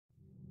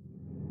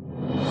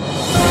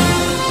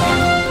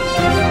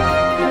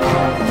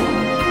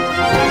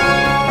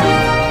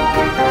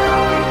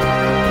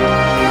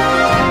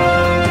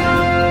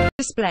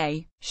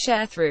display,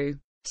 Sharethrough.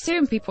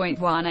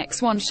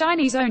 Soompi.1x1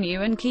 SHINee's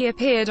Onew and Key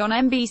appeared on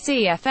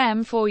NBC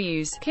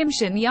FM4U's Kim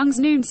Shin Young's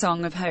Noon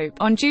Song of Hope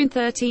on June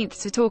 13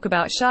 to talk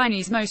about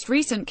SHINee's most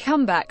recent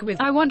comeback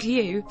with I Want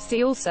You.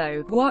 See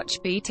also,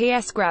 watch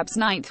BTS grabs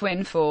 9th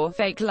win for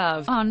Fake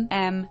Love on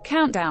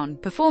Countdown.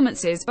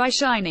 Performances by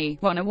SHINee,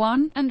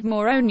 Onew, and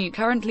more. Onew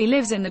currently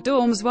lives in the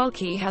dorms while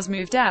Key has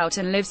moved out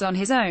and lives on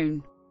his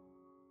own.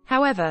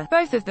 However,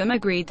 both of them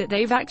agreed that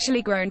they've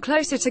actually grown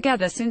closer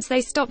together since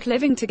they stopped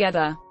living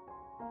together.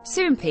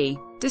 Soompi.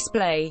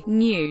 Display,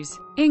 News.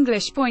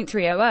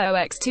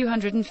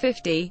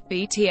 English.300x250,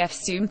 BTF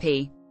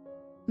Soompi.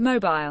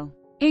 Mobile.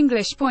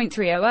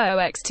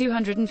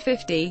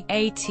 English.300x250,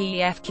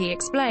 ATF Key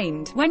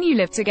explained. When you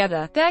live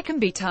together, there can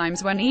be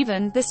times when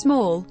even the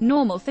small,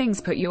 normal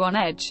things put you on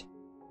edge.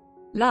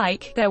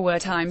 Like, there were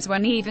times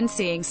when even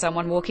seeing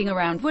someone walking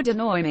around would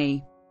annoy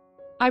me.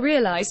 I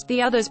realized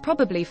the others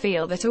probably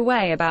feel that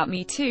way about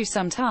me too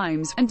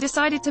sometimes, and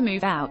decided to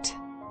move out.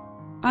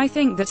 I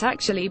think that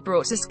actually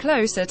brought us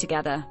closer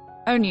together.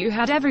 Onew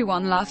had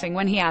everyone laughing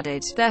when he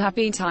added, there have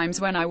been times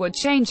when I would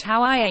change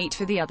how I ate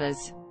for the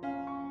others.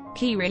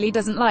 Key really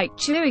doesn't like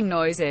chewing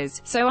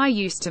noises, so I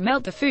used to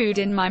melt the food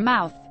in my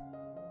mouth.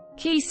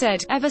 Key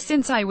said, ever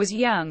since I was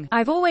young,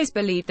 I've always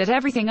believed that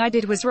everything I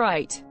did was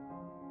right.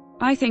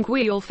 I think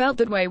we all felt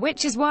that way,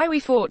 which is why we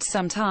fought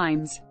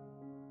sometimes.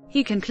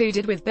 He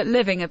concluded with, but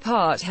living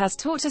apart has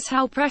taught us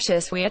how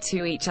precious we are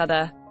to each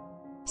other.